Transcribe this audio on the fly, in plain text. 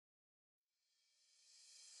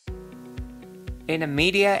In the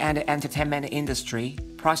media and entertainment industry,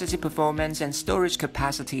 processing performance and storage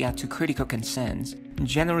capacity are two critical concerns.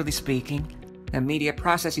 Generally speaking, the media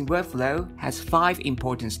processing workflow has 5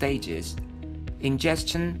 important stages: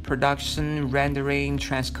 ingestion, production, rendering,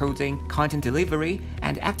 transcoding, content delivery,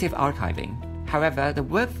 and active archiving. However, the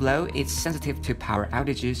workflow is sensitive to power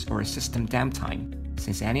outages or system downtime,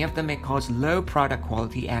 since any of them may cause low product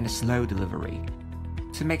quality and slow delivery.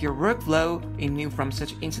 To make your workflow immune from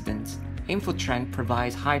such incidents, Infortrend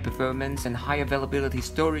provides high-performance and high-availability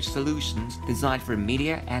storage solutions designed for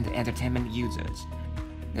media and entertainment users.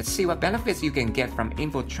 Let's see what benefits you can get from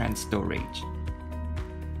Infortrend storage.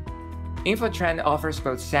 Infortrend offers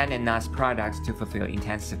both SAN and NAS products to fulfill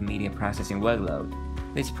intensive media processing workload.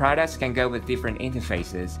 These products can go with different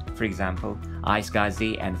interfaces, for example,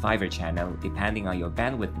 iSCSI and Fiber channel, depending on your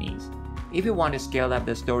bandwidth needs. If you want to scale up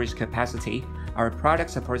the storage capacity, our product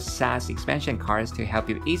supports SAS expansion cards to help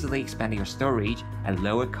you easily expand your storage at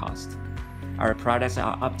lower cost. Our products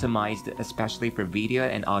are optimized especially for video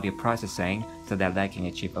and audio processing so that they can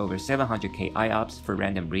achieve over 700K IOPS for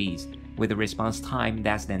random reads, with a response time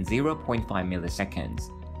less than 0.5 milliseconds.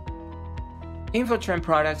 Infortrend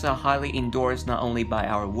products are highly endorsed not only by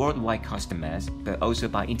our worldwide customers, but also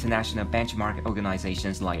by international benchmark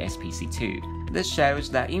organizations like SPC2. This shows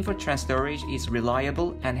that Infortrend storage is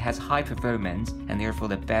reliable and has high performance, and therefore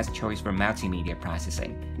the best choice for multimedia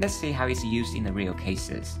processing. Let's see how it's used in the real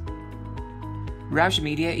cases. Roush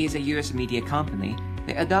Media is a US media company.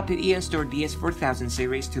 They adopted ENSTORE DS4000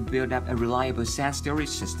 series to build up a reliable SAN storage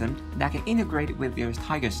system that can integrate with their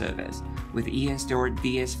Tiger servers. With ENSTORE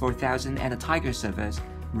DS4000 and the Tiger servers,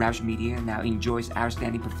 Roush Media now enjoys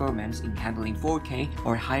outstanding performance in handling 4K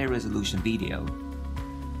or higher resolution video.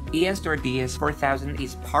 ENSTORE DS4000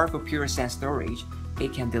 is powerful pure SAN storage.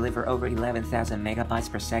 It can deliver over 11,000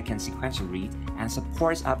 megabytes per second sequential read and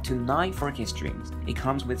supports up to 9 4K streams. It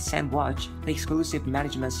comes with SANWatch, the exclusive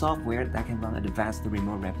management software that can run advanced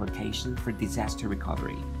remote replication for disaster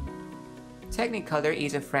recovery. Technicolor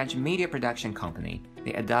is a French media production company.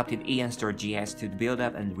 They adopted ENSTORE GS to build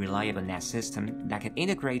up a reliable NAS system that can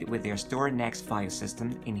integrate with their StoreNext file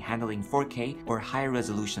system in handling 4K or higher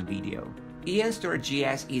resolution video. ENSTORE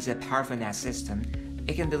GS is a powerful NAS system.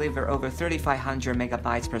 It can deliver over 3,500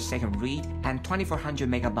 megabytes per second read and 2,400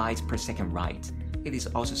 megabytes per second write. It is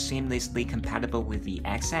also seamlessly compatible with the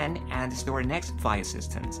XN and StoreNext file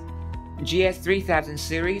systems. GS3000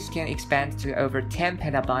 series can expand to over 10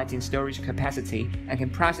 petabytes in storage capacity and can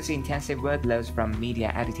process intensive workloads from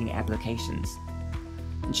media editing applications.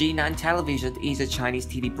 G9 Television is a Chinese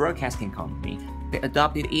TV broadcasting company. They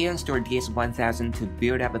adopted ENSTORE DS1000 to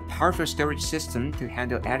build up a powerful storage system to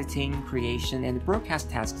handle editing, creation, and broadcast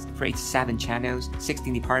tasks for its 7 channels,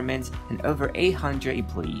 16 departments, and over 800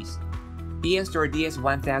 employees. ENSTORE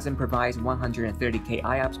DS1000 provides 130K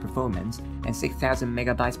IOPS performance and 6,000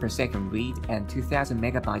 megabytes per second read and 2,000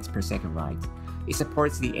 megabytes per second write. It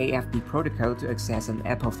supports the AFP protocol to access an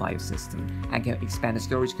Apple file system and can expand the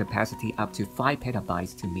storage capacity up to 5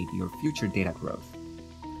 petabytes to meet your future data growth.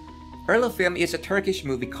 Erlofilm is a Turkish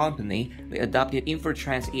movie company. They adopted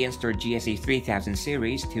Infortrend's ENSTORE GSE3000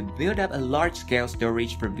 series to build up a large-scale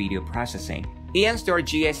storage for video processing. ENSTORE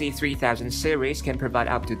GSE3000 series can provide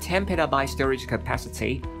up to 10 petabyte storage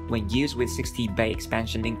capacity when used with 60-bay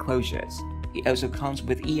expansion enclosures. It also comes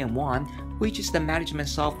with EN1, which is the management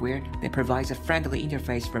software that provides a friendly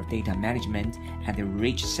interface for data management and a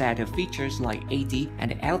rich set of features like AD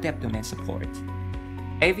and LDAP domain support.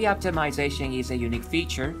 AV optimization is a unique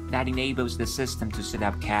feature that enables the system to set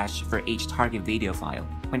up cache for each target video file.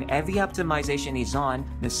 When AV optimization is on,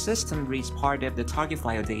 the system reads part of the target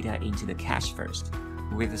file data into the cache first.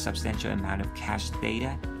 With a substantial amount of cache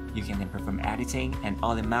data, you can then perform editing and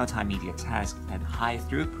other multimedia tasks at high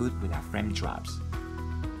throughput without frame drops.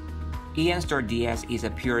 ENSTORE DS is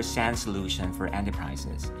a pure SAN solution for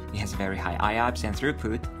enterprises. It has very high IOPS and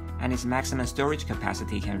throughput, and its maximum storage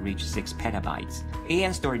capacity can reach 6 petabytes.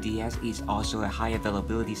 ENSTORE DS is also a high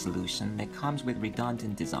availability solution that comes with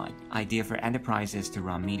redundant design, ideal for enterprises to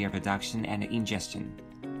run media production and ingestion.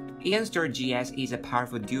 ENSTORE GS is a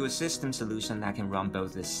powerful dual system solution that can run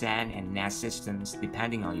both the SAN and NAS systems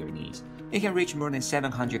depending on your needs. It can reach more than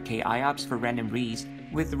 700K IOPS for random reads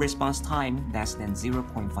with a response time less than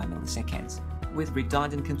 0.5 milliseconds. With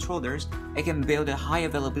redundant controllers, it can build a high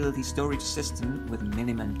availability storage system with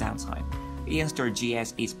minimum downtime. ENSTORE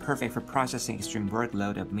GS is perfect for processing extreme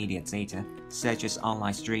workload of media data, such as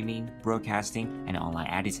online streaming, broadcasting, and online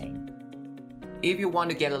editing. If you want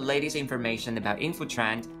to get the latest information about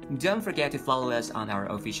Infortrend, don't forget to follow us on our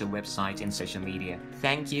official website and social media.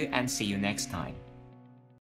 Thank you and see you next time.